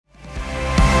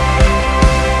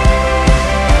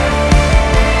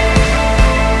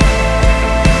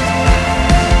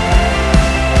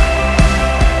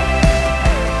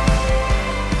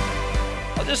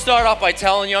start off by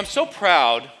telling you I'm so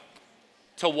proud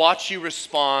to watch you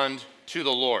respond to the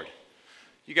Lord.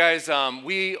 You guys,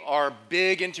 we are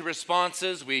big into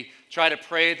responses. We try to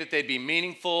pray that they'd be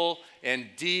meaningful and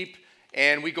deep,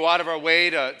 and we go out of our way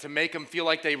to make them feel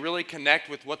like they really connect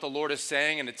with what the Lord is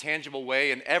saying in a tangible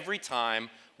way. And every time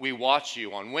we watch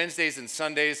you on Wednesdays and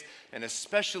Sundays, and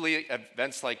especially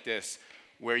events like this,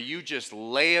 where you just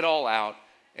lay it all out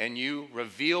and you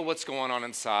reveal what's going on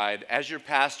inside. As your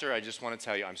pastor, I just want to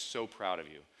tell you, I'm so proud of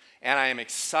you. And I am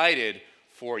excited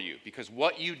for you because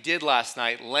what you did last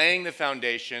night, laying the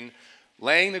foundation,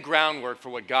 laying the groundwork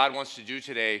for what God wants to do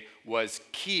today was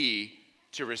key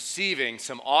to receiving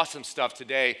some awesome stuff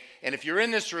today. And if you're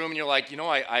in this room and you're like,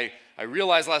 I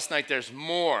realized last night there's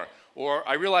more, or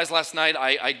I realized last night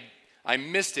I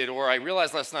missed it, or I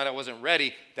realized last night I wasn't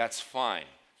ready, that's fine.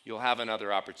 You'll have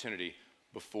another opportunity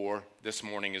before this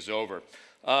morning is over.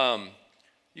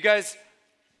 You guys,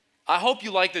 I hope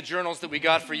you like the journals that we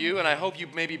got for you, and I hope you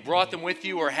maybe brought them with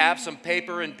you or have some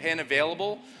paper and pen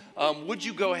available. Would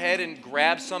you go ahead and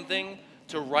grab something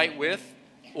to write with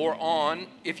or on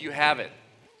if you have it?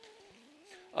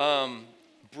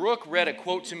 Brooke read a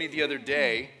quote to me the other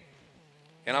day,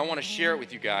 and I want to share it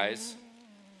with you guys.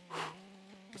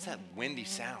 What's that windy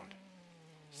sound?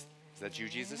 Is that you,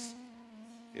 Jesus?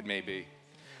 It may be.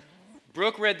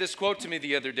 Brooke read this quote to me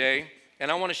the other day, and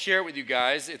I want to share it with you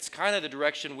guys. It's kind of the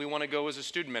direction we want to go as a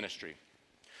student ministry.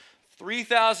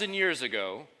 3,000 years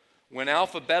ago, when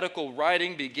alphabetical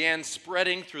writing began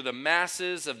spreading through the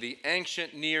masses of the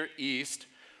ancient Near East,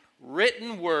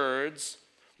 written words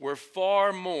were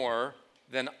far more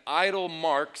than idle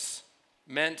marks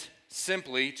meant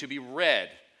simply to be read.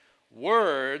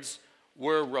 Words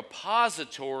were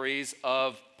repositories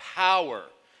of power,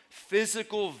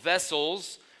 physical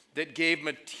vessels that gave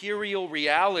material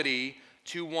reality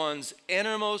to one's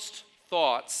innermost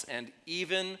thoughts and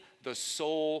even the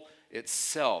soul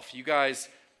itself. You guys,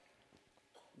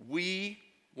 we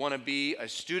want to be a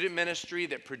student ministry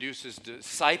that produces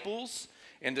disciples,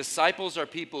 and disciples are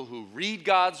people who read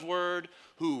God's word,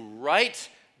 who write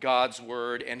God's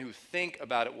word, and who think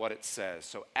about it, what it says.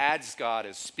 So as God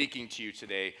is speaking to you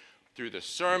today, through the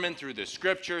sermon, through the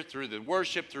scripture, through the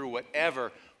worship, through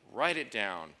whatever, write it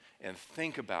down and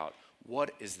think about,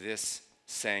 what is this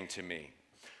saying to me?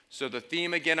 So the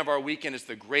theme again of our weekend is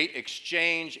the great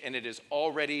exchange, and it has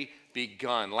already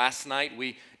begun. Last night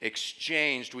we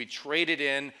exchanged, we traded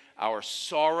in our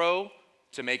sorrow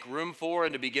to make room for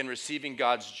and to begin receiving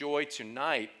God's joy.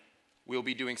 Tonight we'll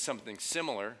be doing something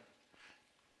similar.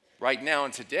 Right now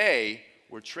and today,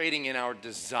 we're trading in our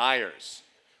desires.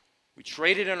 We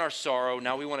traded in our sorrow,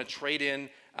 now we want to trade in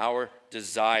our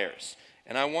desires.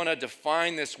 And I want to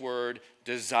define this word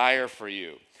desire for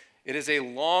you. It is a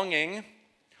longing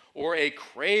or a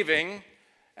craving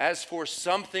as for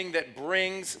something that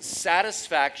brings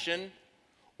satisfaction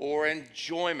or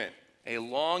enjoyment. A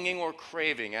longing or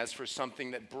craving as for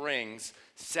something that brings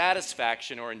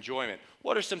satisfaction or enjoyment.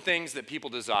 What are some things that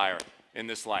people desire in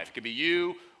this life? It could be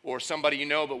you or somebody you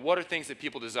know, but what are things that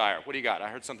people desire? What do you got? I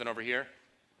heard something over here.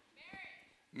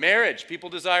 Marriage. People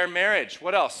desire marriage.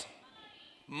 What else?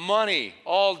 Money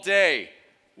all day.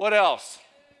 What else?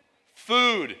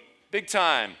 Food, big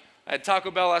time. I had Taco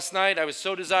Bell last night. I was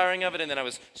so desiring of it, and then I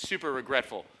was super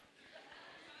regretful.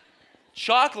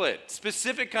 Chocolate,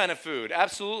 specific kind of food.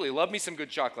 Absolutely, love me some good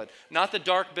chocolate. Not the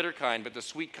dark, bitter kind, but the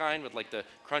sweet kind with like the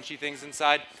crunchy things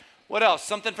inside. What else?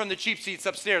 Something from the cheap seats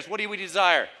upstairs. What do we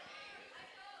desire?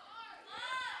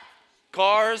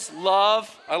 Cars,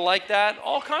 love, I like that.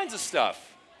 All kinds of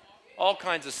stuff. All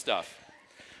kinds of stuff.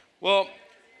 Well,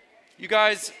 you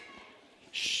guys,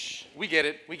 we get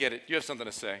it. You have something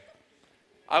to say.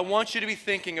 I want you to be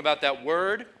thinking about that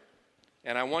word,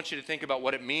 and I want you to think about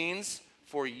what it means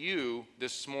for you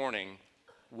this morning.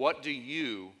 What do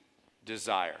you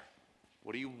desire?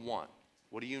 What do you want?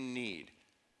 What do you need?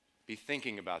 Be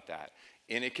thinking about that.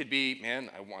 And it could be, man,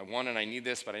 I want and I need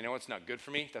this, but I know it's not good for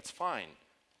me. That's fine.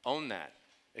 Own that.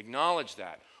 Acknowledge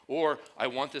that. Or I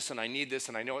want this and I need this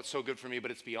and I know it's so good for me, but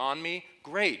it's beyond me.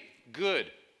 Great. Good.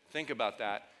 Think about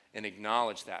that and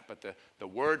acknowledge that. But the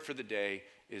word for the day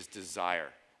is desire.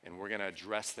 And we're going to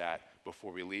address that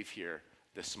before we leave here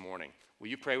this morning. Will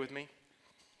you pray with me?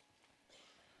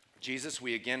 Jesus,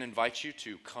 we again invite you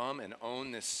to come and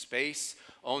own this space,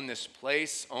 own this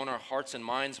place, own our hearts and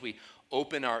minds. We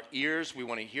open our ears. We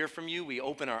want to hear from you. We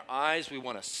open our eyes. We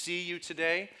want to see you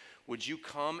today. Would you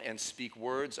come and speak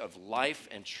words of life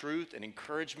and truth and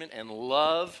encouragement and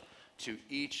love to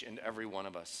each and every one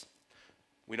of us?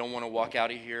 We don't want to walk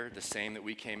out of here the same that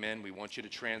we came in. We want you to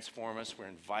transform us. We're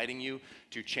inviting you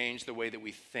to change the way that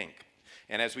we think.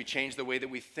 And as we change the way that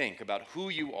we think about who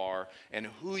you are and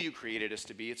who you created us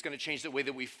to be, it's going to change the way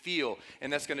that we feel,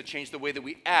 and that's going to change the way that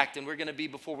we act, and we're going to be,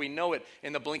 before we know it,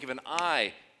 in the blink of an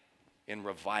eye, in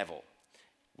revival.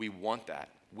 We want that.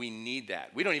 We need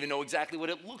that. We don't even know exactly what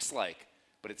it looks like,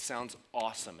 but it sounds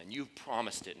awesome, and you've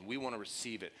promised it, and we want to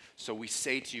receive it. So we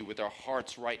say to you with our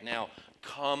hearts right now,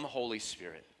 come, Holy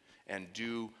Spirit, and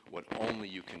do what only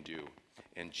you can do.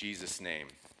 In Jesus' name,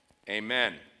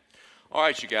 amen. All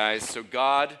right, you guys, so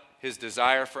God, his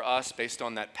desire for us, based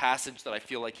on that passage that I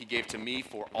feel like he gave to me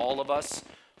for all of us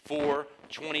for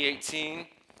 2018,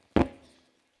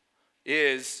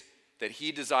 is that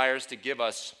he desires to give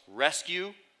us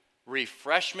rescue,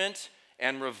 refreshment,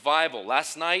 and revival.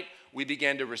 Last night, we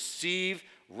began to receive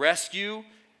rescue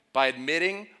by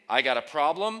admitting, I got a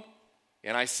problem,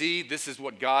 and I see this is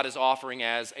what God is offering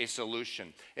as a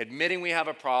solution. Admitting we have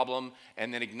a problem,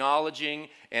 and then acknowledging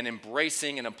and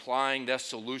embracing and applying the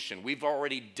solution. We've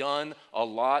already done a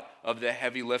lot of the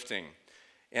heavy lifting.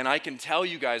 And I can tell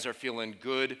you guys are feeling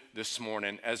good this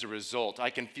morning as a result. I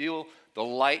can feel the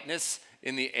lightness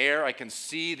in the air. I can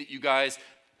see that you guys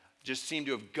just seem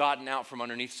to have gotten out from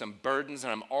underneath some burdens,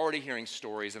 and I'm already hearing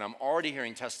stories, and I'm already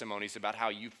hearing testimonies about how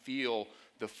you feel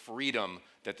the freedom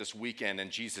that this weekend and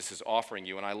Jesus is offering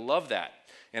you, and I love that.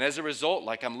 And as a result,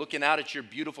 like I'm looking out at your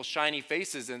beautiful shiny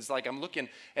faces, and it's like I'm looking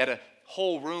at a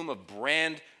whole room of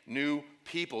brand new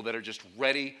people that are just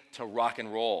ready to rock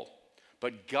and roll.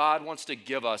 But God wants to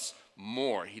give us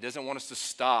more. He doesn't want us to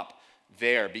stop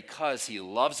there because he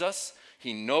loves us,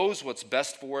 he knows what's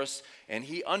best for us, and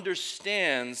he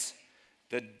understands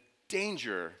the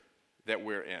danger that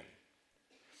we're in.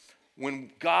 When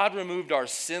God removed our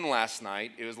sin last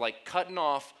night, it was like cutting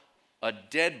off a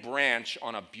dead branch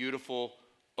on a beautiful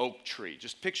oak tree.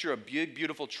 Just picture a big,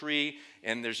 beautiful tree,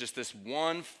 and there's just this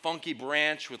one funky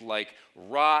branch with like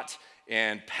rot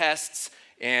and pests,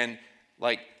 and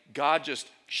like God just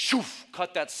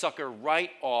cut that sucker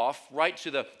right off, right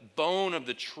to the bone of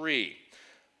the tree.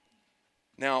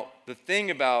 Now, the thing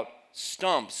about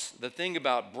stumps, the thing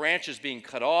about branches being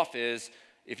cut off is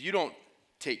if you don't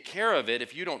take care of it,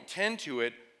 if you don't tend to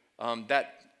it,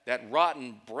 that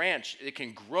rotten branch, it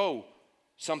can grow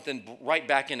something right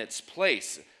back in its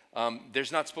place.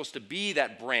 There's not supposed to be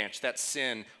that branch, that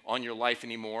sin on your life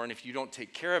anymore, and if you don't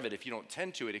take care of it, if you don't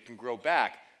tend to it, it can grow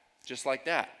back just like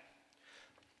that.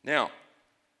 Now,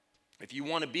 if you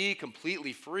want to be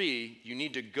completely free, you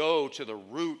need to go to the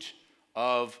root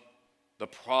of the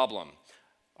problem.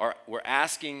 We're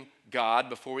asking God,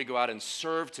 before we go out and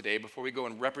serve today, before we go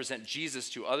and represent Jesus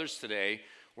to others today,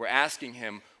 we're asking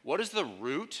him, what is the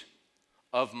root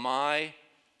of my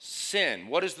sin?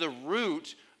 What is the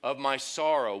root of my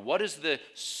sorrow? What is the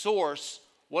source?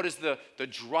 What is the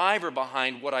driver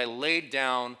behind what I laid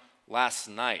down last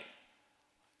night?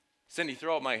 Cindy,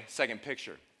 throw out my second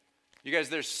picture. You guys,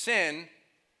 there's sin,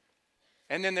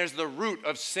 and then there's the root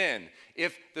of sin.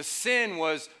 If the sin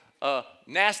was a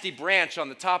nasty branch on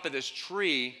the top of this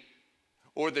tree,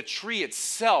 or the tree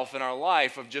itself in our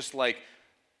life of just like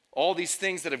all these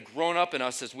things that have grown up in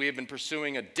us as we have been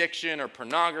pursuing addiction or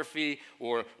pornography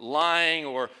or lying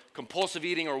or compulsive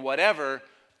eating or whatever,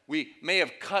 we may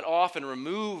have cut off and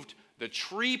removed the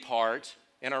tree part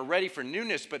and are ready for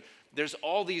newness, but there's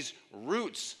all these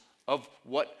roots of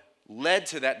what led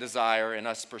to that desire and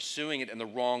us pursuing it in the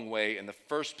wrong way in the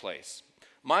first place.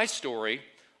 My story,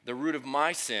 the root of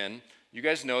my sin, you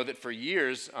guys know that for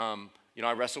years,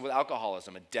 I wrestled with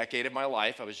alcoholism. A decade of my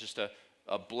life, I was just a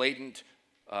blatant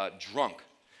drunk.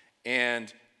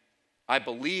 And I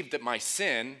believed that my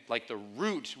sin, like the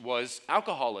root, was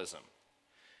alcoholism.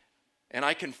 And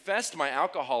I confessed my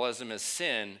alcoholism as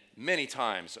sin many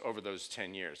times over those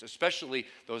 10 years, especially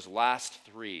those last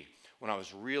 3 when I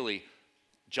was really,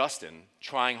 Justin,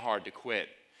 trying hard to quit.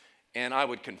 And I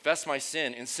would confess my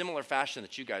sin in similar fashion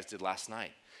that you guys did last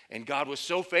night. And God was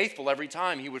so faithful every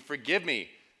time. He would forgive me,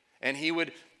 and he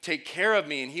would take care of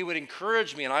me, and he would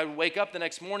encourage me, and I would wake up the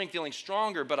next morning feeling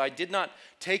stronger, but I did not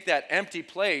take that empty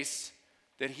place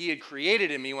that he had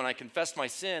created in me when I confessed my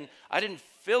sin. I didn't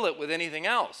fill it with anything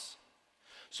else.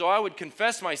 So I would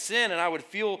confess my sin, and I would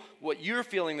feel what you're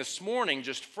feeling this morning,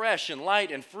 just fresh and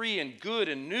light and free and good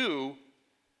and new.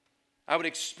 I would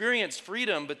experience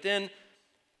freedom, but then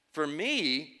for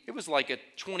me, it was like a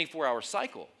 24-hour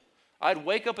cycle. I'd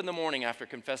wake up in the morning after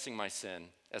confessing my sin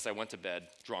as I went to bed,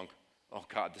 drunk. Oh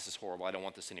God, this is horrible. I don't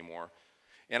want this anymore.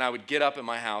 And I would get up in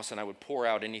my house and I would pour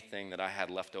out anything that I had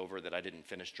left over that I didn't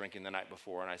finish drinking the night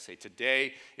before. And I say,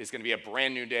 today is going to be a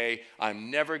brand new day.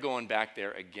 I'm never going back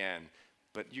there again.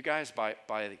 But you guys, by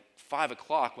 5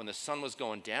 o'clock when the sun was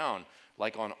going down,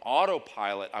 like on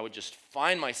autopilot, I would just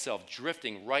find myself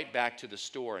drifting right back to the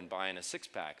store and buying a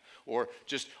six-pack, or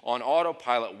just on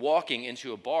autopilot walking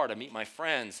into a bar to meet my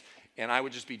friends, and I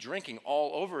would just be drinking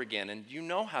all over again. And you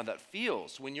know how that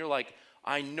feels when you're like,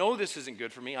 I know this isn't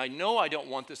good for me. I know I don't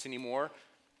want this anymore,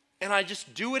 and I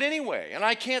just do it anyway, and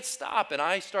I can't stop. And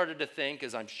I started to think,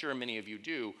 as I'm sure many of you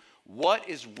do, what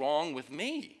is wrong with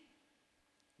me?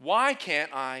 Why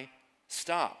can't I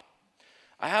stop?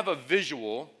 I have a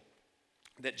visual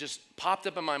that just popped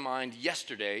up in my mind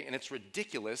yesterday, and it's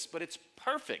ridiculous, but it's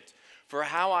perfect for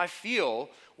how I feel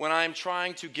when I'm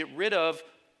trying to get rid of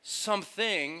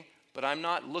something, but I'm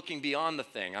not looking beyond the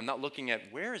thing. I'm not looking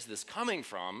at where is this coming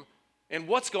from and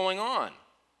what's going on.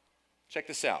 Check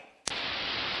this out.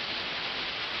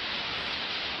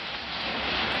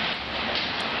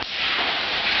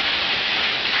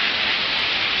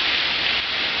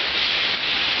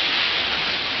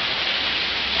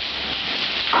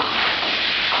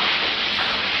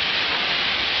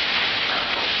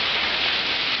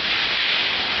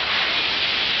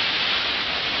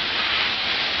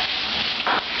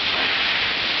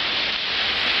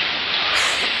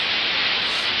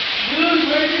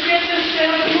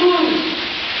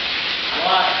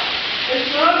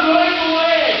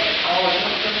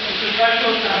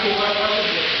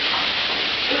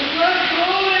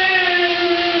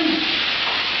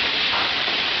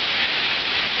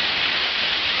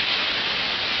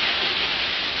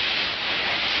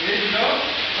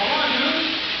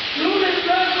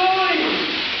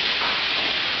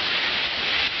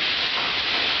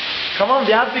 Come on,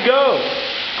 we have to go.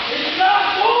 It's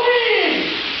not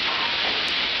moving!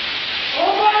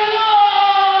 Oh my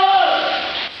Lord!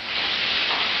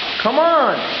 Come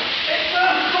on. It's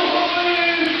not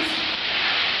moving!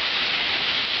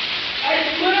 I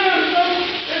swear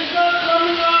it's not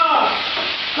coming off!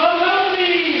 Come help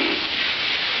me!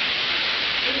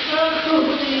 It's not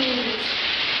moving!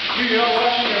 You know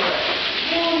what?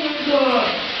 Oh my God!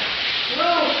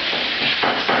 No!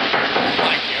 Oh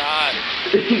my God.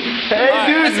 Hey, right,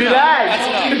 dude, that's relax.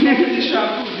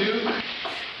 enough.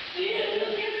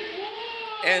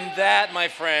 And that, my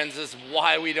friends, is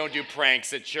why we don't do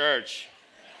pranks at church.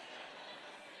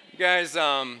 You guys,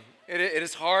 it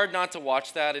is hard not to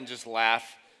watch that and just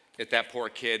laugh at that poor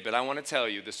kid, but I want to tell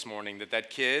you this morning that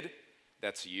kid,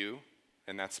 that's you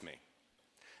and that's me.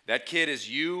 That kid is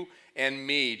you and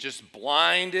me, just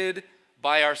blinded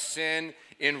by our sin,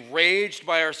 enraged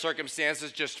by our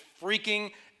circumstances, just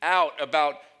freaking out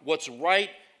about what's right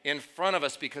in front of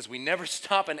us because we never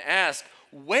stop and ask,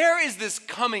 where is this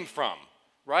coming from,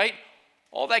 right?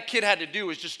 All that kid had to do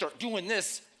was just start doing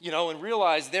this, and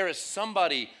realize there is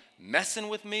somebody messing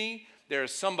with me, there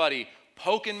is somebody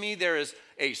poking me, there is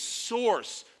a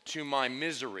source to my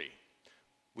misery.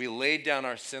 We laid down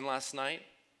our sin last night,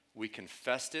 we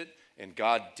confessed it, and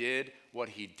God did what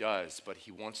he does, but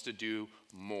he wants to do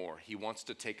more. He wants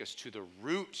to take us to the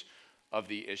root of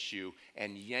the issue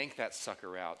and yank that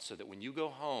sucker out so that when you go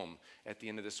home at the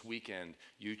end of this weekend,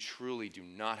 you truly do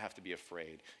not have to be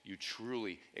afraid. You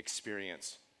truly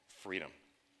experience freedom.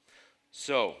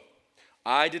 So,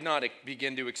 I did not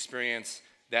begin to experience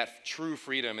that true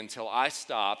freedom until I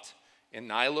stopped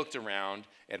and I looked around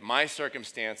at my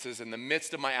circumstances in the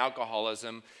midst of my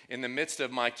alcoholism, in the midst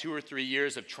of my 2 or 3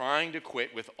 years of trying to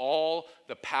quit with all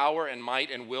the power and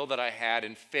might and will that I had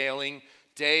and failing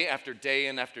day after day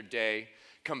and after day,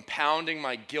 compounding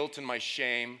my guilt and my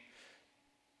shame.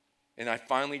 And I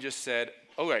finally just said,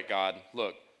 all right, God,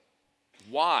 look,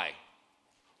 why?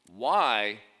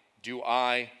 Why do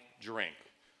I drink?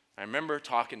 I remember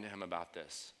talking to him about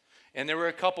this. And there were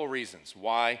a couple reasons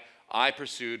why I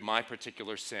pursued my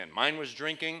particular sin. Mine was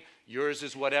drinking, yours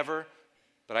is whatever.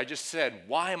 But I just said,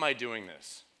 why am I doing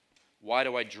this? Why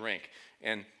do I drink?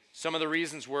 And some of the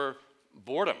reasons were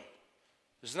boredom.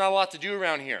 There's not a lot to do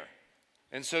around here.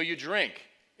 And so you drink.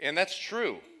 And that's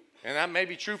true. And that may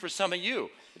be true for some of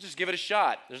you. But just give it a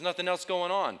shot. There's nothing else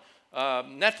going on.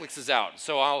 Netflix is out,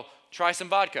 so I'll try some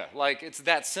vodka. Like, it's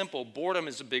that simple. Boredom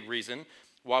is a big reason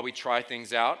why we try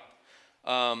things out.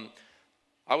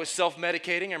 I was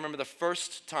self-medicating. I remember the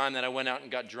first time that I went out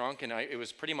and got drunk, and it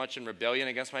was pretty much in rebellion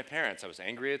against my parents. I was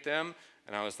angry at them,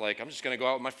 and I was like, I'm just going to go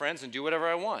out with my friends and do whatever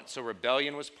I want. So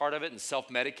rebellion was part of it, and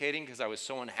self-medicating because I was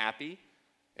so unhappy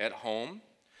at home.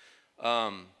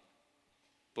 But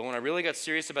when I really got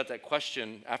serious about that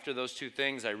question, after those two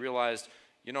things, I realized,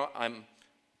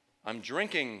 I'm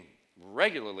drinking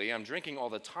regularly. I'm drinking all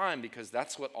the time because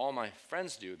that's what all my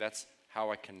friends do. That's how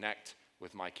I connect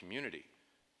with my community.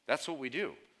 That's what we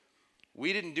do.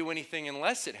 We didn't do anything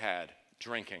unless it had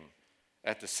drinking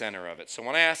at the center of it. So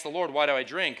when I asked the Lord, why do I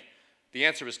drink? The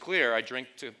answer was clear. I drink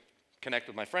to connect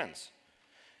with my friends.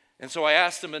 And so I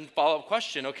asked him a follow-up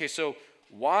question. Okay, so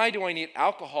why do I need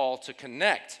alcohol to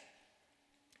connect?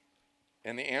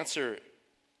 And the answer,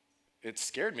 it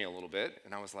scared me a little bit.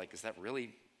 And I was like, is that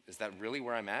really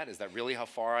where I'm at? Is that really how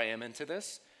far I am into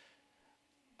this?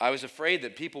 I was afraid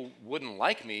that people wouldn't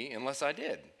like me unless I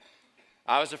did.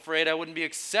 I was afraid I wouldn't be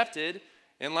accepted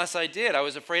unless I did. I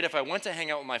was afraid if I went to hang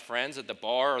out with my friends at the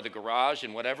bar or the garage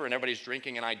and whatever, and everybody's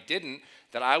drinking and I didn't,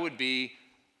 that I would be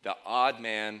the odd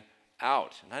man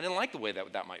out. And I didn't like the way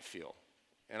that might feel.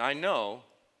 And I know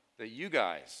that you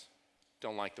guys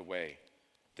don't like the way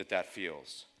that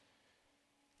feels.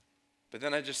 But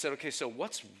then I just said, okay, so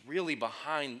what's really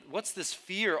behind, what's this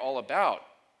fear all about?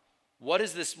 What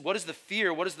is this? What is the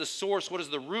fear? What is the source? What is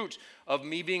the root of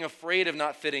me being afraid of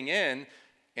not fitting in?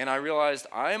 And I realized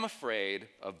I am afraid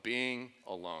of being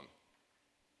alone.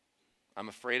 I'm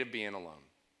afraid of being alone.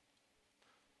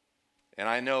 And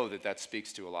I know that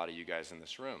speaks to a lot of you guys in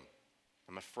this room.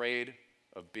 I'm afraid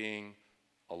of being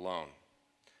alone.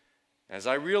 As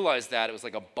I realized that, it was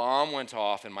like a bomb went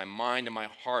off in my mind and my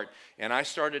heart, and I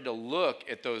started to look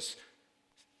at those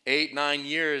 8-9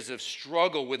 years of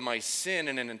struggle with my sin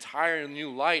in an entire new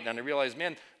light, and I realized,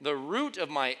 man, the root of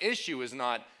my issue is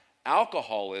not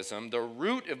alcoholism. The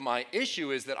root of my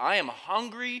issue is that I am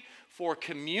hungry for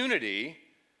community,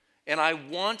 and I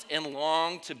want and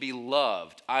long to be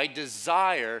loved. I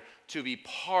desire to be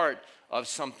part of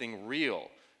something real,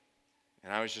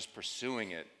 and I was just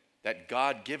pursuing it. That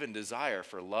God-given desire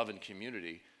for love and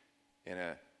community in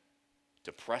a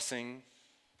depressing,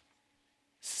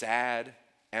 sad,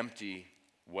 empty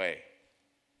way.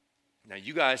 Now,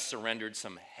 you guys surrendered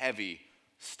some heavy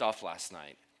stuff last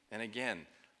night. And again,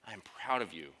 I'm proud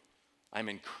of you. I'm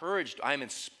encouraged, I'm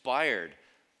inspired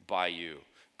by you.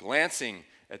 Glancing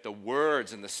at the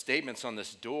words and the statements on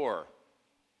this door,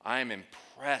 I am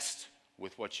impressed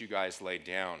with what you guys laid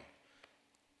down.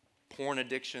 Porn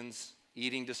addictions,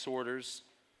 eating disorders,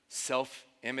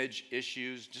 self-image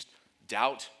issues, just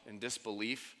doubt and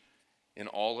disbelief in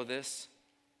all of this.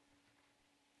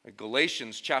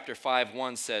 Galatians chapter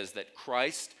 5:1 says that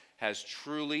Christ has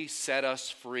truly set us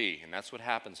free, and that's what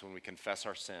happens when we confess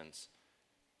our sins.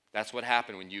 That's what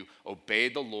happened when you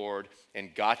obeyed the Lord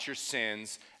and got your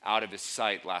sins out of his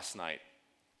sight last night.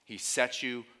 He set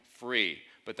you free.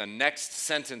 But the next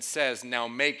sentence says, now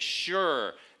make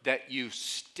sure that you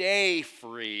stay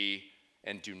free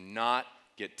and do not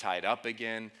get tied up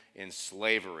again in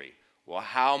slavery. Well,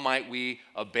 how might we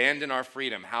abandon our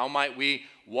freedom? How might we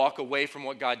walk away from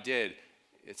what God did?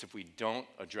 It's if we don't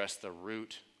address the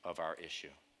root of our issue.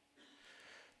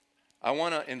 I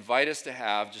want to invite us to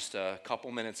have just a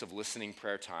couple minutes of listening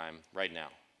prayer time right now.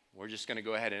 We're just going to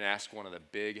go ahead and ask one of the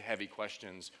big, heavy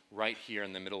questions right here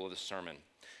in the middle of the sermon.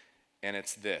 And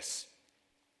it's this.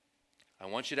 I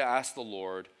want you to ask the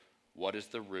Lord, what is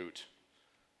the root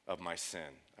of my sin?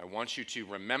 I want you to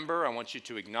remember, I want you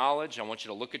to acknowledge, I want you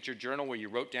to look at your journal where you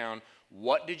wrote down,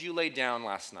 what did you lay down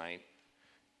last night?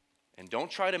 And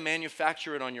don't try to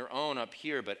manufacture it on your own up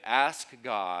here, but ask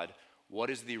God, what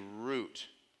is the root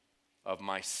of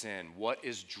my sin? What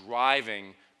is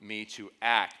driving me to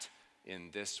act in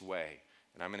this way?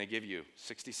 And I'm going to give you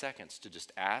 60 seconds to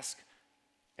just ask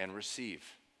and receive.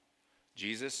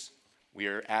 Jesus, we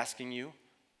are asking you,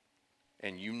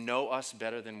 and you know us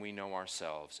better than we know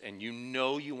ourselves, and you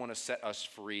know you want to set us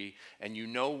free, and you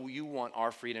know you want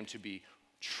our freedom to be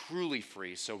truly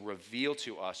free, so reveal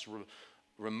to us,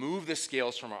 remove the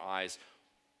scales from our eyes.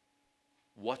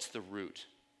 What's the root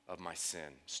of my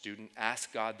sin? Student,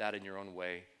 ask God that in your own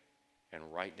way, and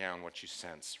write down what you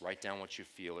sense, write down what you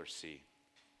feel or see.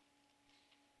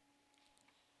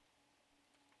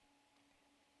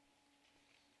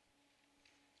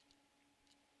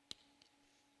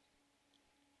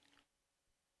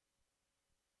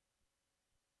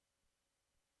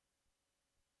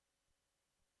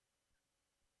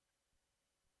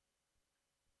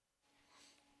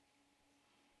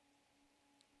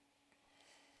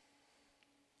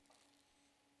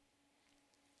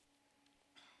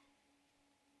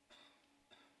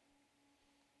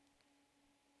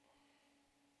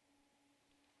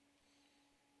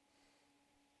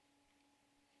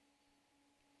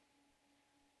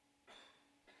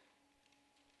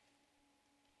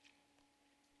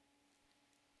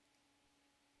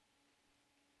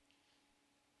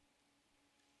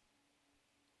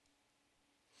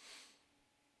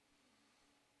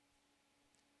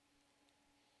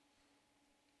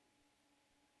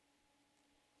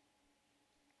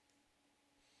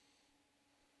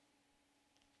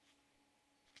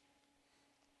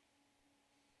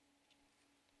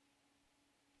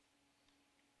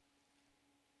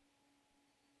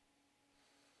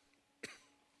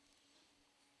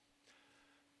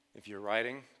 If you're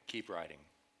writing, keep writing.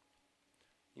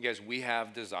 You guys, we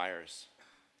have desires,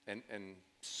 and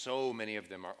so many of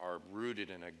them are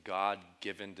rooted in a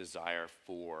God-given desire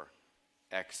for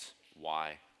X,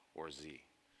 Y, or Z.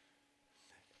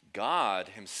 God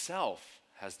himself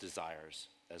has desires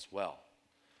as well.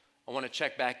 I want to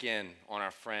check back in on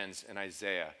our friends in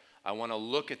Isaiah. I want to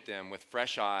look at them with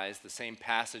fresh eyes, the same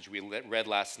passage we read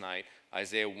last night,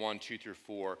 Isaiah 1, 2 through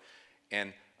 4.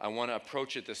 And I want to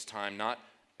approach it this time not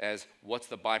as what's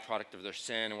the byproduct of their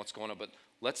sin and what's going on, but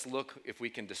let's look if we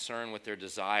can discern what their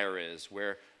desire is,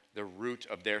 where the root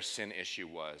of their sin issue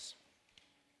was.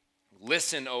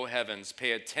 Listen, O heavens,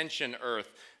 pay attention,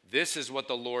 earth. This is what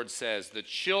the Lord says. The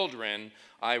children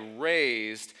I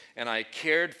raised and I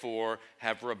cared for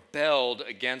have rebelled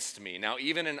against me. Now,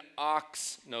 even an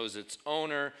ox knows its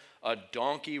owner. A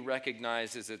donkey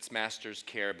recognizes its master's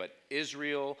care, but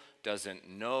Israel doesn't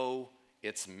know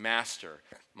its master.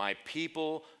 My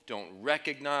people don't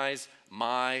recognize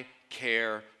my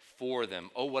care for them.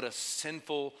 Oh, what a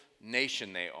sinful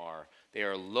nation they are. They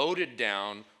are loaded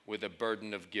down with a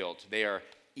burden of guilt. They are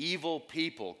evil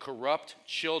people, corrupt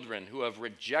children who have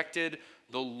rejected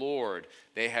the Lord.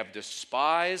 They have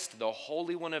despised the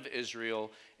Holy One of Israel,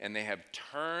 and they have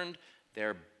turned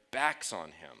their backs on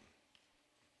him.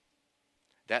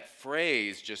 That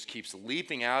phrase just keeps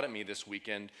leaping out at me this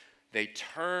weekend. They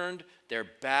turned their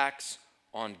backs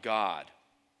on God.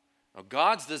 Now,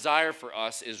 God's desire for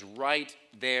us is right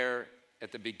there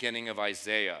at the beginning of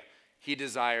Isaiah. He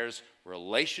desires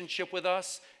relationship with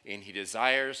us, and he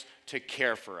desires to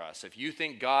care for us. If you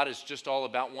think God is just all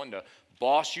about wanting to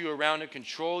boss you around and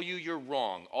control you, you're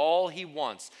wrong. All he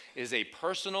wants is a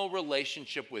personal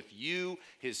relationship with you,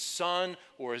 his son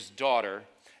or his daughter,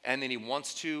 and then he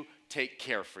wants to take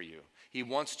care for you. He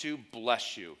wants to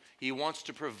bless you. He wants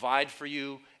to provide for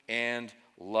you and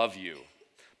love you.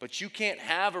 But you can't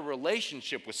have a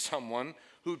relationship with someone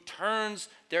who turns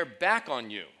their back on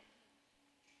you.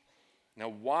 Now,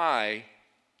 why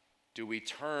do we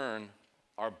turn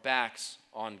our backs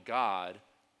on God?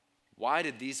 Why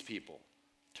did these people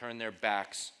turn their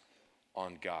backs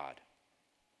on God?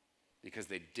 Because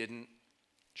they didn't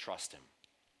trust him.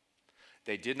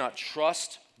 They did not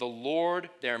trust the Lord,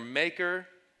 their maker,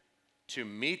 to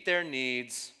meet their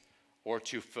needs or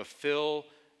to fulfill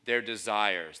their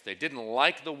desires. They didn't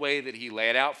like the way that he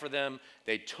laid out for them.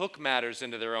 They took matters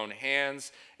into their own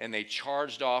hands, and they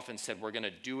charged off and said, we're going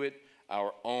to do it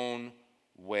our own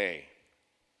way.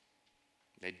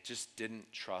 They just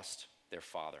didn't trust their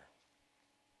father.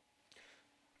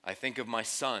 I think of my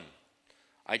son.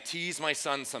 I tease my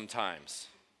son sometimes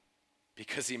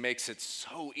because he makes it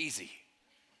so easy.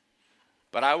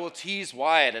 But I will tease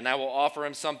Wyatt, and I will offer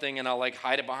him something, and I'll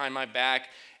hide it behind my back.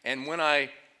 And when I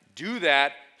do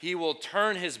that, he will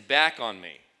turn his back on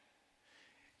me.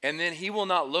 And then he will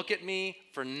not look at me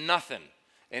for nothing.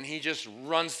 And he just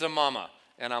runs to mama.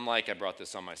 And I'm like, I brought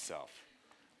this on myself.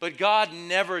 But God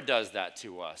never does that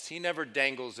to us. He never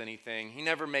dangles anything. He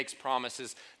never makes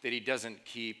promises that he doesn't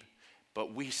keep.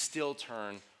 But we still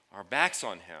turn our backs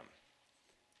on him.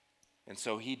 And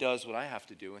so he does what I have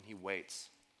to do, and he waits.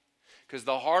 Because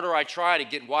the harder I try to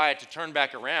get Wyatt to turn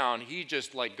back around, he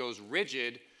just goes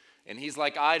rigid. And he's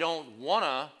like, I don't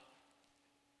wanna.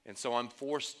 And so I'm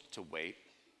forced to wait.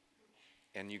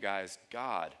 And you guys,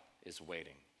 God is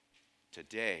waiting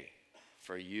today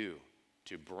for you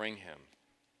to bring him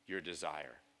your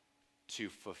desire, to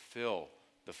fulfill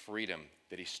the freedom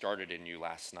that he started in you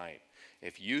last night.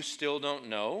 If you still don't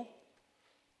know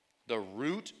the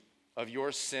root of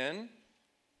your sin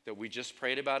that we just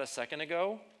prayed about a second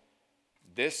ago,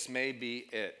 this may be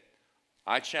it.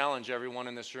 I challenge everyone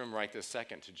in this room right this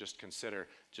second to just consider,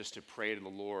 just to pray to the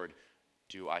Lord,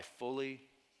 do I fully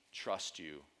trust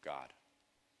you, God?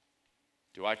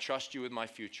 Do I trust you with my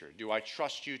future? Do I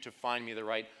trust you to find me the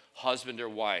right husband or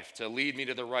wife, to lead me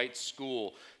to the right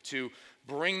school, to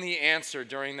bring the answer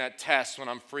during that test when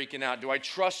I'm freaking out? Do I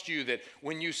trust you that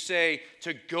when you say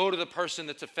to go to the person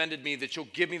that's offended me, that you'll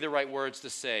give me the right words to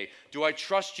say? Do I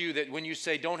trust you that when you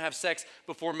say don't have sex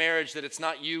before marriage, that it's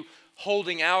not you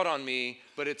holding out on me,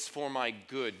 but it's for my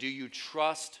good? Do you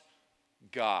trust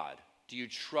God? Do you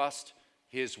trust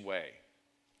his way?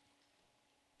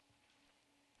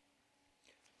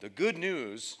 The good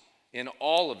news in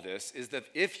all of this is that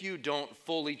if you don't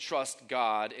fully trust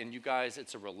God, and you guys,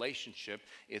 it's a relationship,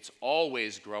 it's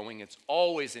always growing, it's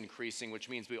always increasing, which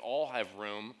means we all have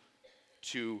room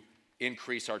to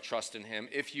increase our trust in him.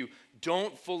 If you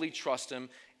don't fully trust him,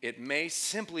 it may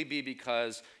simply be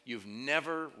because you've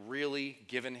never really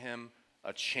given him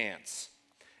a chance,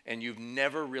 and you've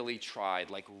never really tried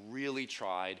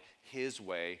his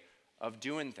way of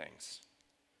doing things.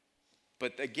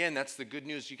 But again, that's the good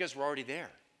news. You guys were already there.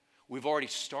 We've already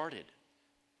started.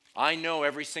 I know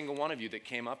every single one of you that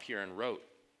came up here and wrote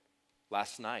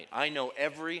last night. I know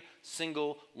every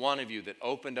single one of you that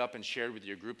opened up and shared with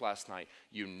your group last night.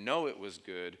 You know it was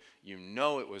good. You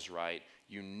know it was right.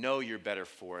 You know you're better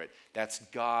for it. That's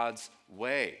God's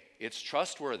way. It's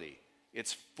trustworthy.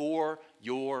 It's for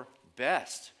your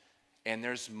best. And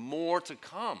there's more to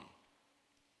come.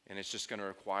 And it's just going to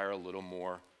require a little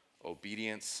more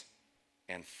obedience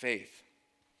and faith.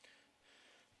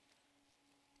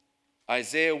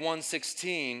 Isaiah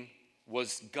 1:16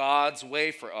 was God's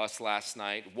way for us last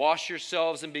night. Wash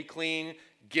yourselves and be clean.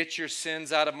 Get your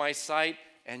sins out of my sight.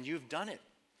 And you've done it.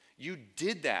 You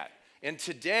did that. And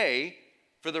today,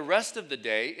 for the rest of the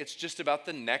day, it's just about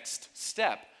the next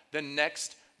step, the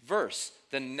next verse,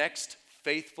 the next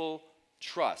faithful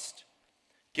trust.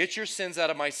 Get your sins out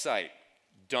of my sight.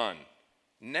 Done.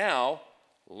 Now,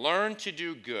 learn to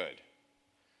do good.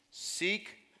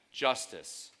 Seek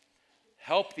justice.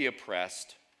 Help the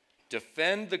oppressed.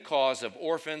 Defend the cause of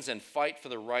orphans and fight for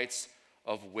the rights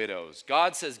of widows.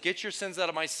 God says, get your sins out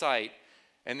of my sight.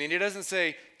 And then he doesn't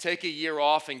say, take a year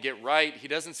off and get right. He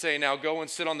doesn't say, now go and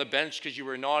sit on the bench because you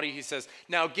were naughty. He says,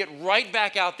 now get right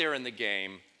back out there in the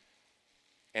game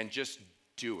and just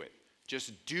do it.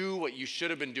 Just do what you should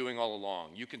have been doing all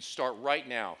along. You can start right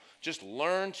now. Just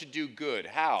learn to do good.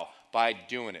 How? By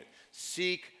doing it.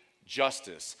 Seek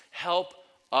justice. Help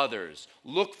others.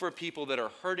 Look for people that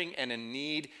are hurting and in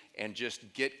need and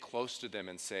just get close to them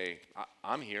and say,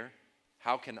 I'm here.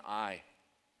 How can I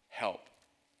help?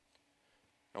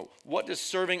 Now, what does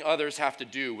serving others have to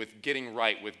do with getting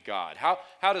right with God? How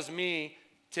does me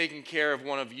taking care of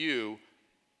one of you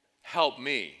help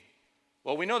me?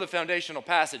 Well, we know the foundational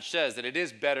passage says that it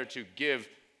is better to give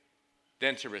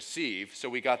than to receive, so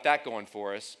we got that going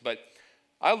for us. But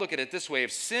I look at it this way: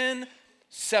 if sin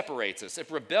separates us, if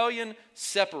rebellion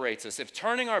separates us, if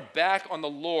turning our back on the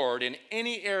Lord in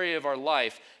any area of our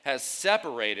life has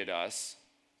separated us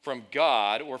from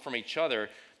God or from each other,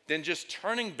 then just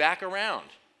turning back around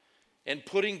and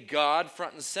putting God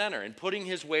front and center and putting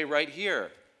his way right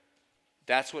here,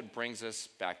 that's what brings us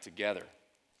back together.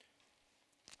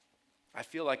 I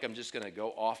feel like I'm just going to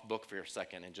go off book for a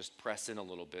second and just press in a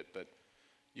little bit, but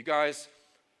you guys,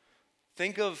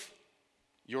 think of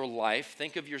your life,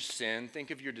 think of your sin,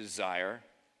 think of your desire.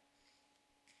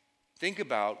 Think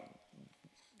about,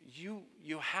 you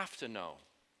have to know.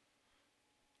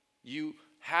 You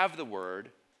have the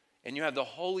Word, and you have the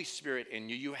Holy Spirit in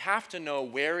you. You have to know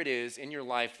where it is in your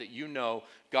life that you know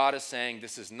God is saying,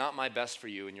 this is not my best for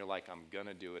you, and you're like, I'm going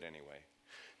to do it anyway.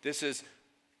 This is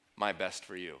my best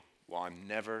for you. Well, I'm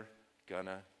never going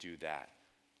to do that.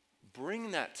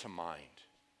 Bring that to mind.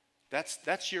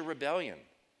 That's your rebellion.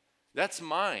 That's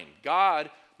mine. God,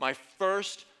 my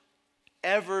first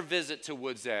ever visit to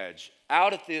Woods Edge,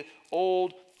 out at the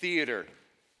old theater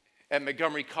at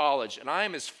Montgomery College, and I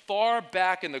am as far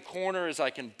back in the corner as I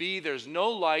can be. There's no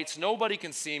lights, nobody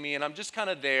can see me, and I'm just kind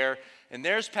of there, and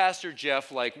there's Pastor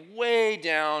Jeff like way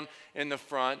down in the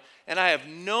front, and I have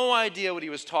no idea what he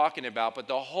was talking about, but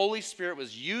the Holy Spirit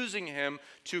was using him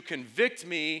to convict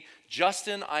me.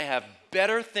 Justin, I have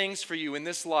better things for you in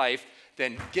this life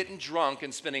than getting drunk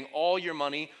and spending all your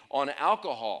money on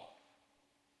alcohol.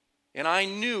 And I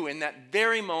knew in that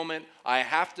very moment, I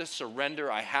have to surrender.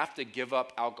 I have to give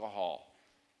up alcohol.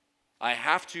 I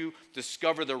have to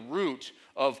discover the root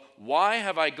of why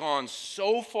have I gone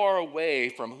so far away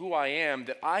from who I am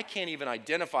that I can't even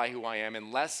identify who I am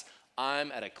unless I'm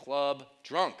at a club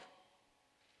drunk.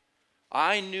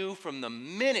 I knew from the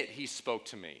minute he spoke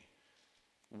to me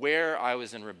where I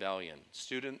was in rebellion.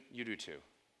 Student, you do too.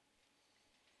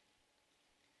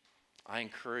 I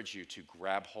encourage you to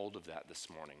grab hold of that this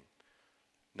morning.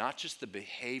 Not just the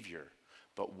behavior,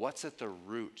 but what's at the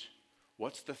root.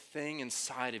 What's the thing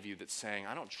inside of you that's saying,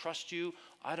 I don't trust you,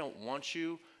 I don't want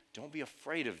you. Don't be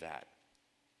afraid of that.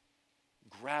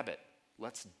 Grab it.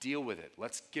 Let's deal with it.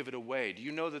 Let's give it away. Do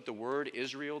you know that the word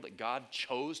Israel that God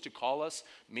chose to call us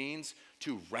means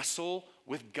to wrestle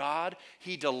with God?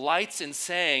 He delights in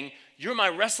saying, you're my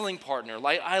wrestling partner.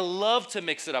 Like, I love to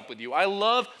mix it up with you. I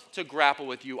love to grapple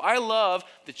with you. I love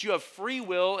that you have free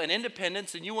will and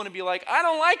independence and you want to be like, I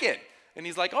don't like it. And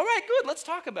he's like, all right, good, let's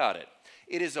talk about it.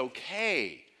 It is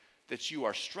okay that you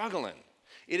are struggling.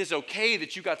 It is okay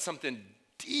that you got something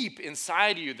deep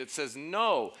inside of you that says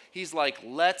no. He's like,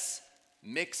 let's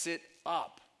mix it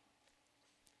up.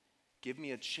 Give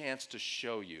me a chance to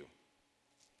show you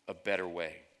a better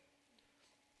way.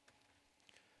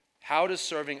 How does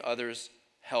serving others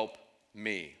help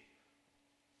me?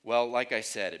 Well, like I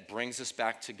said, it brings us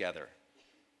back together.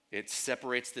 It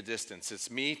separates the distance.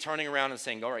 It's me turning around and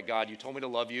saying, all right, God, you told me to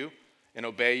love you and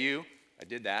obey you. I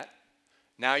did that.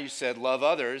 Now you said love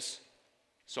others,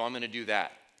 so I'm going to do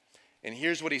that. And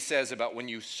here's what he says about when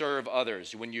you serve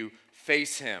others, when you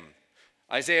face him.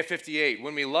 Isaiah 58,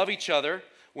 when we love each other,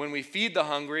 when we feed the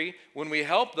hungry, when we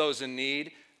help those in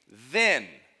need, then.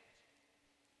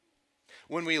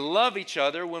 When we love each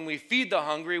other, when we feed the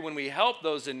hungry, when we help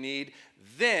those in need,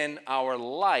 then our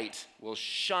light will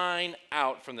shine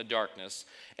out from the darkness,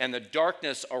 and the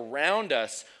darkness around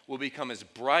us will become as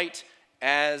bright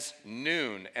as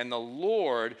noon. And the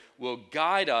Lord will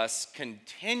guide us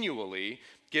continually,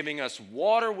 giving us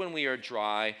water when we are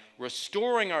dry,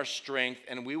 restoring our strength,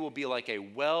 and we will be like a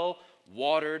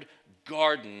well-watered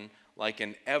garden, like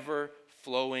an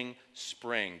ever-flowing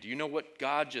spring. Do you know what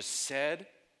God just said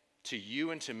to you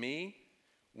and to me?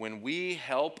 When we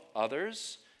help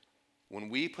others, when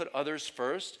we put others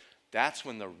first, that's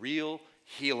when the real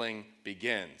healing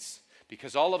begins.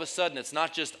 Because all of a sudden, it's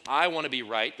not just, I want to be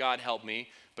right, God help me,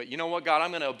 but you know what, God,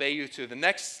 I'm going to obey you to the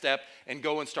next step and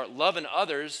go and start loving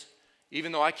others,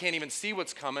 even though I can't even see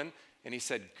what's coming. And he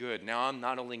said, good, now I'm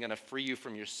not only going to free you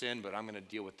from your sin, but I'm going to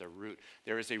deal with the root.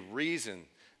 There is a reason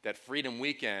that Freedom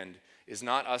Weekend is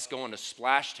not us going to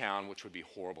Splash Town, which would be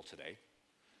horrible today,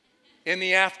 in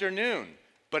the afternoon,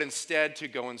 but instead to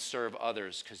go and serve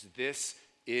others, because this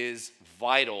is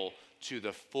vital to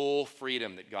the full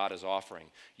freedom that God is offering.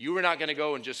 You are not going to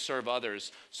go and just serve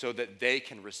others so that they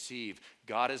can receive.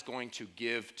 God is going to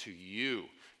give to you.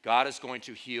 God is going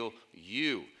to heal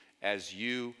you as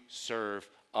you serve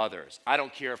others. I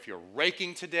don't care if you're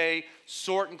raking today,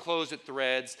 sorting clothes at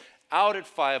Threads, out at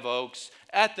Five Oaks,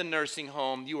 at the nursing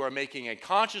home. You are making a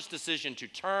conscious decision to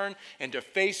turn and to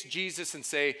face Jesus and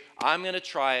say, I'm going to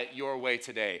try it your way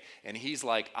today. And he's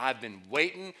like, I've been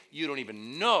waiting. You don't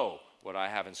even know what I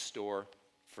have in store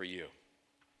for you.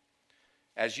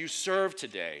 As you serve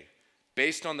today,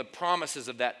 based on the promises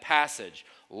of that passage,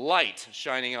 light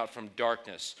shining out from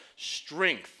darkness,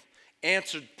 strength,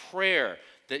 answered prayer,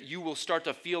 that you will start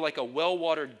to feel like a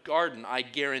well-watered garden, I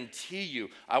guarantee you.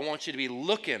 I want you to be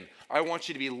looking. I want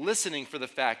you to be listening for the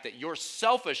fact that your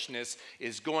selfishness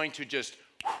is going to just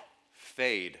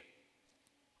fade.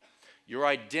 Your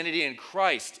identity in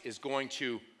Christ is going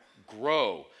to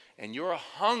grow. And your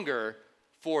hunger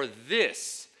for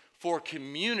this, for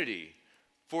community,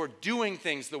 for doing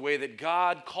things the way that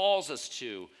God calls us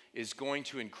to, is going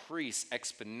to increase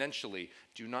exponentially.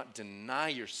 Do not deny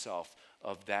yourself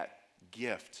of that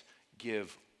gift.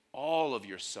 Give all of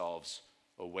yourselves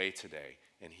away today,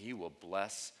 and he will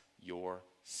bless your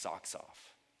socks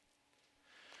off.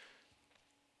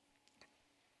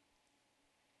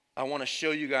 I want to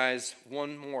show you guys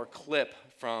one more clip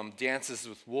from Dances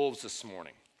with Wolves this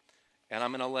morning, and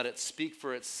I'm going to let it speak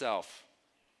for itself.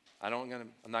 I'm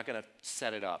not going to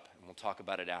set it up, and we'll talk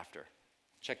about it after.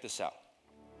 Check this out.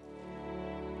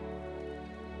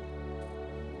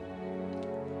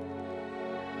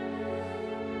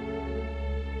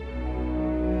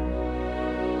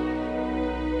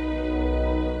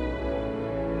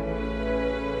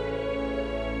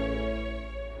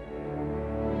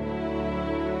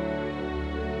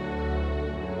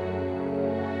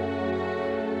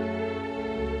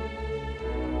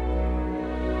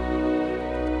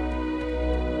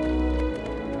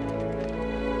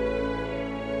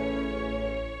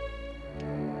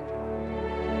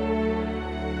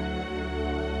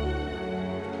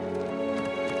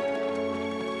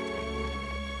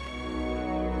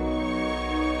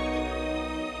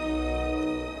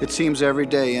 It seems every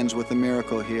day ends with a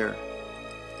miracle here.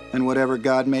 And whatever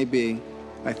God may be,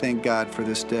 I thank God for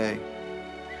this day.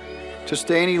 To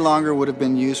stay any longer would have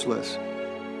been useless.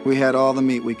 We had all the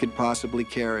meat we could possibly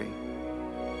carry.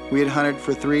 We had hunted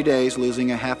for 3 days,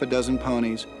 losing a half a dozen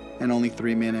ponies and only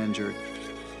 3 men injured.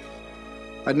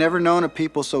 I'd never known a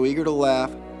people so eager to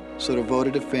laugh, so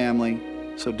devoted to family,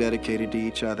 so dedicated to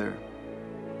each other.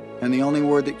 And the only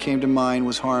word that came to mind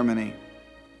was harmony.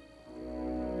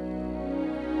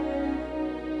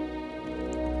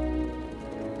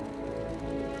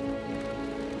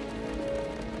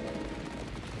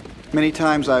 Many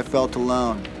times I felt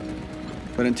alone,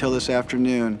 but until this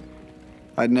afternoon,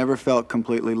 I'd never felt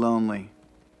completely lonely.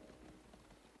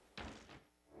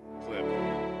 Clip.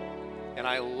 And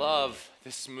I love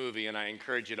this movie, and I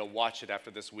encourage you to watch it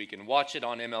after this weekend. Watch it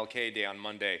on MLK Day on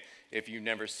Monday if you've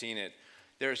never seen it.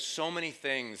 There's so many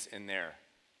things in there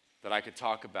that I could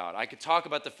talk about. I could talk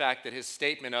about the fact that his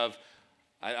statement of,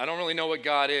 I don't really know what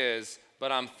God is,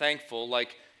 but I'm thankful.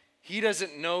 Like, he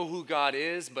doesn't know who God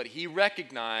is, but he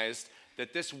recognized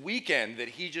that this weekend that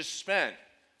he just spent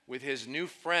with his new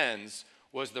friends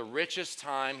was the richest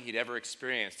time he'd ever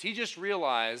experienced. He just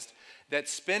realized that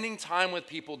spending time with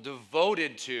people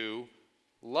devoted to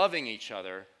loving each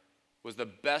other was the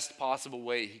best possible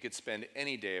way he could spend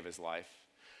any day of his life.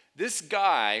 This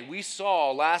guy we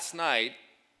saw last night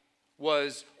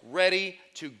was ready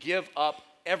to give up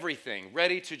everything,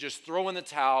 ready to just throw in the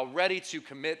towel, ready to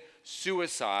commit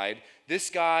suicide. This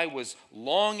guy was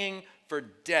longing for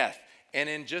death. And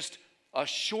in just a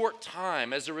short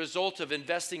time, as a result of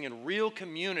investing in real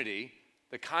community,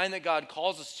 the kind that God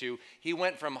calls us to, he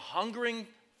went from hungering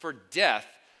for death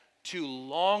to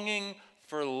longing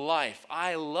for life.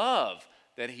 I love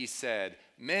that he said,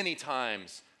 many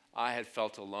times I had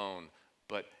felt alone,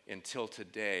 but until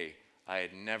today, I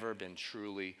had never been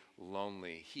truly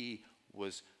lonely. He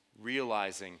was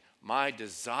realizing my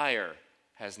desire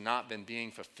has not been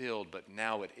being fulfilled, but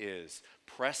now it is.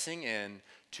 Pressing in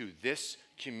to this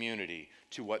community,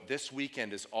 to what this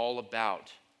weekend is all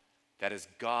about. That is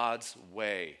God's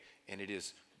way, and it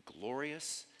is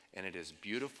glorious, and it is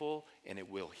beautiful, and it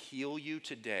will heal you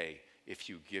today if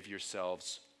you give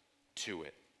yourselves to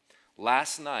it.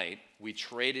 Last night, we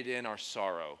traded in our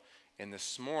sorrow, and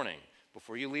this morning,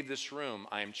 before you leave this room,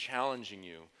 I am challenging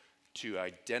you to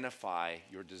identify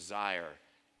your desire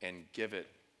and give it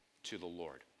to the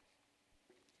Lord.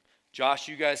 Josh,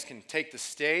 you guys can take the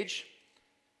stage,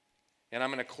 and I'm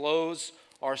going to close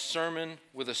our sermon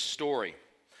with a story.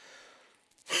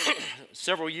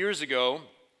 Several years ago,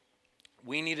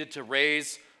 we needed to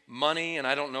raise money, and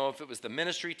I don't know if it was the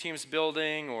ministry team's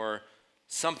building or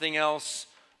something else,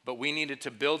 but we needed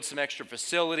to build some extra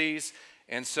facilities.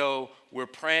 And so we're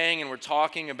praying and we're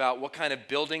talking about what kind of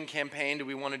building campaign do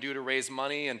we want to do to raise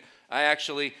money. And I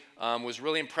actually was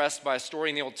really impressed by a story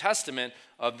in the Old Testament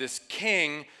of this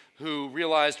king who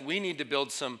realized we need to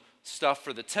build some stuff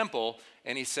for the temple.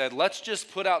 And he said, let's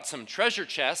just put out some treasure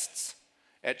chests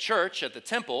at church, at the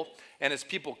temple, and as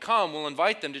people come, we'll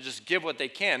invite them to just give what they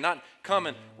can. Not come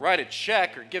and write a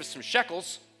check or give some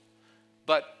shekels,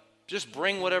 but just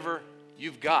bring whatever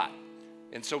you've got.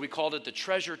 And so we called it the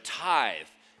treasure tithe.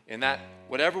 And that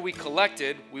whatever we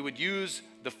collected, we would use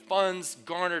the funds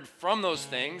garnered from those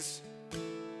things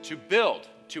to build,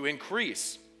 to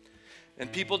increase.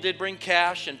 And people did bring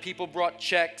cash, and people brought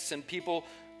checks, and people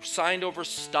signed over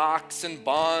stocks and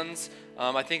bonds.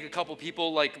 I think a couple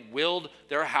people willed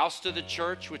their house to the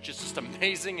church, which is just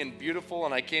amazing and beautiful,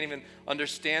 and I can't even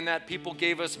understand that. People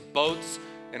gave us boats,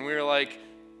 and we were like,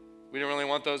 we didn't really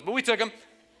want those, but we took them.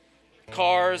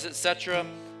 Cars, etc.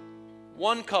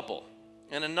 One couple,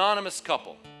 an anonymous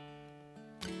couple,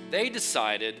 they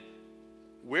decided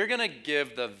we're going to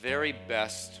give the very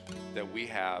best that we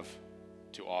have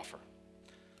to offer.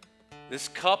 This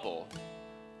couple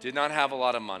did not have a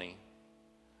lot of money.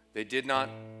 They did not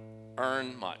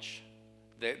earn much.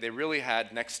 They really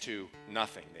had next to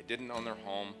nothing. They didn't own their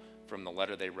home from the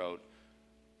letter they wrote.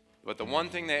 But the one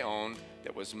thing they owned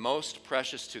that was most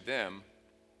precious to them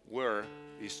were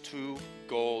these 2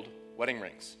 gold wedding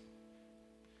rings.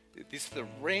 These are the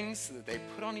rings that they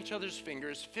put on each other's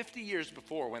fingers 50 years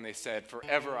before when they said,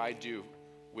 forever I do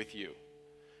with you.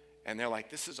 And they're like,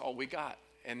 this is all we got.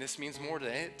 And this means more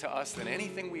to us than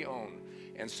anything we own.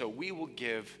 And so we will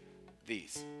give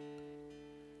these.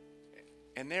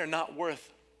 And they're not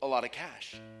worth a lot of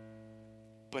cash.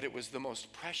 But it was the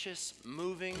most precious,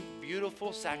 moving,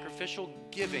 beautiful, sacrificial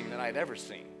giving that I'd ever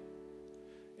seen.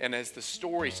 And as the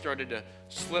story started to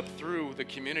slip through the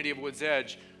community of Woods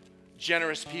Edge,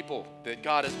 generous people that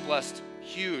God has blessed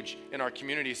huge in our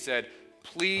community said,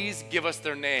 please give us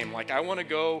their name. I want to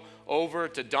go over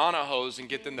to Donahoe's and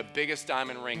get them the biggest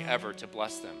diamond ring ever to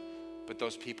bless them. But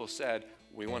those people said,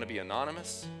 we want to be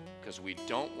anonymous because we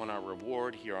don't want our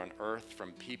reward here on earth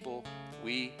from people.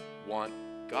 We want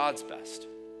God's best.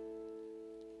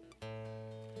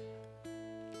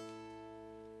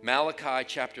 Malachi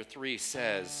chapter 3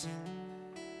 says,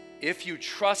 if you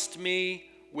trust me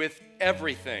with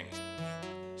everything,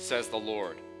 says the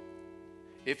Lord,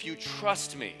 if you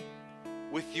trust me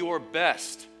with your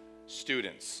best,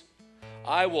 students,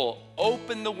 I will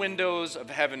open the windows of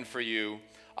heaven for you.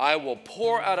 I will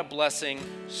pour out a blessing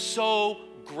so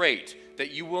great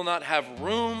that you will not have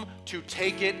room to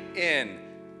take it in.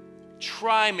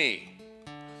 Try me.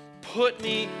 Put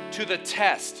me to the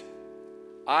test.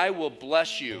 I will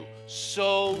bless you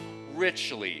so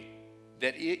richly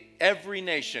that every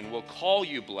nation will call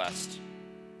you blessed,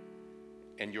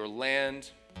 and your land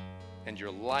and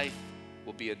your life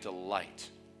will be a delight.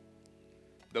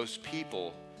 Those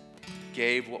people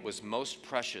gave what was most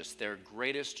precious, their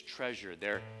greatest treasure,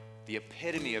 the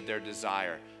epitome of their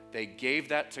desire. They gave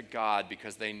that to God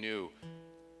because they knew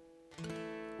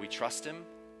we trust him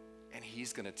and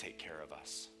he's going to take care of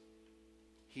us.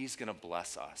 He's going to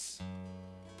bless us.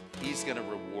 He's going to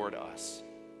reward us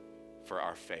for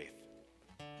our faith.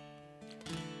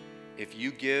 If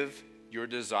you give your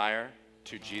desire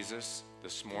to Jesus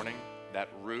this morning, that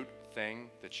root thing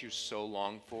that you so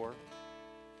long for,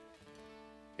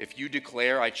 if you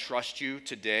declare, I trust you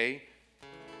today,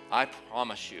 I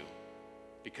promise you,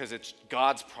 because it's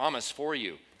God's promise for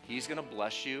you, he's going to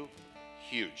bless you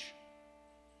huge,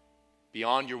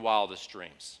 beyond your wildest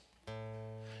dreams.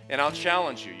 And I'll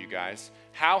challenge you, you guys,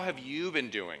 how have you been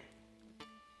doing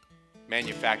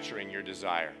manufacturing your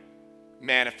desire,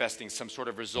 manifesting some sort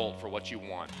of result for what you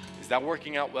want? Is that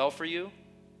working out well for you?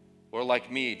 Or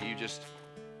like me, do you just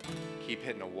keep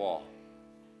hitting a wall?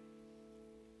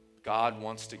 God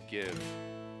wants to give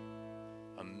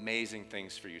amazing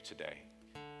things for you today.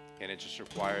 And it just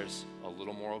requires a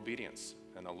little more obedience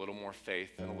and a little more faith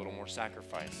and a little more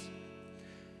sacrifice.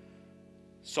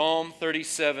 Psalm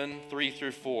 37,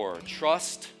 3-4.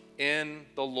 Trust in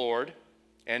the Lord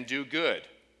and do good.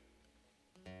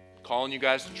 Calling you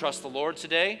guys to trust the Lord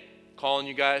today, calling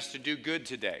you guys to do good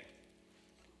today.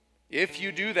 If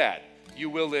you do that, you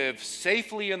will live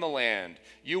safely in the land.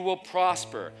 You will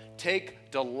prosper.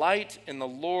 Take delight in the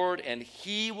Lord, and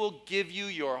he will give you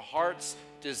your heart's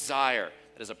desire.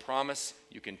 That is a promise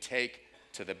you can take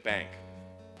to the bank.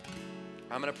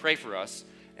 I'm going to pray for us,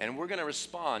 and we're going to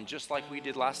respond just like we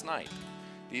did last night.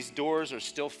 These doors are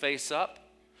still face up.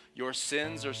 Your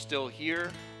sins are still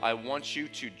here. I want you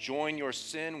to join your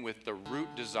sin with the root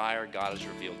desire God has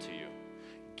revealed to you.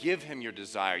 Give him your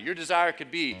desire. Your desire could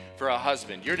be for a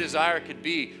husband. Your desire could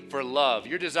be for love.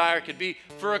 Your desire could be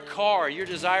for a car. Your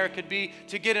desire could be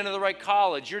to get into the right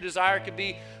college. Your desire could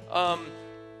be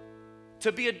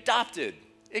to be adopted.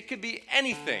 It could be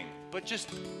anything, but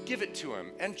just give it to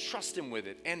him and trust him with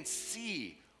it and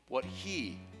see what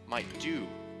he might do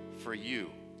for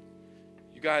you.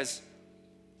 You guys,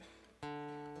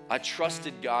 I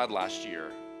trusted God last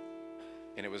year,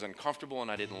 and it was uncomfortable, and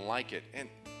I didn't like it. And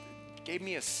gave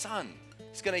me a son.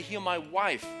 He's going to heal my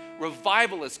wife.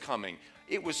 Revival is coming.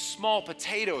 It was small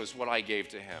potatoes what I gave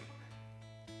to him.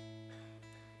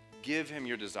 Give him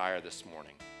your desire this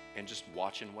morning and just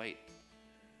watch and wait.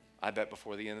 I bet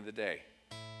before the end of the day,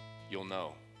 you'll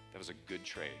know that was a good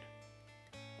trade.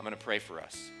 I'm going to pray for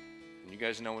us, and you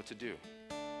guys know what to do.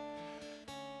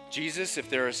 Jesus, if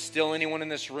there is still anyone in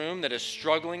this room that is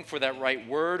struggling for that right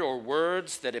word or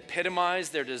words that epitomize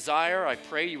their desire, I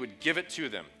pray you would give it to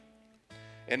them.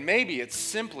 And maybe it's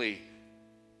simply,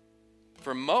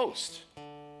 for most,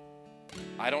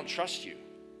 I don't trust you,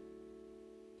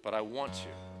 but I want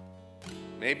to.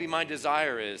 Maybe my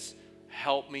desire is,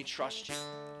 help me trust you.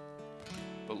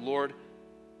 But Lord,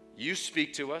 you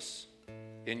speak to us,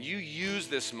 and you use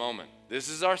this moment. This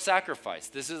is our sacrifice.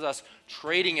 This is us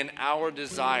trading in our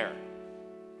desire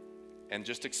and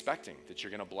just expecting that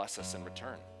you're going to bless us in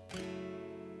return.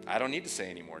 I don't need to say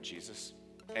any more, Jesus.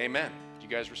 Amen. You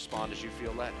guys respond as you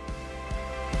feel led.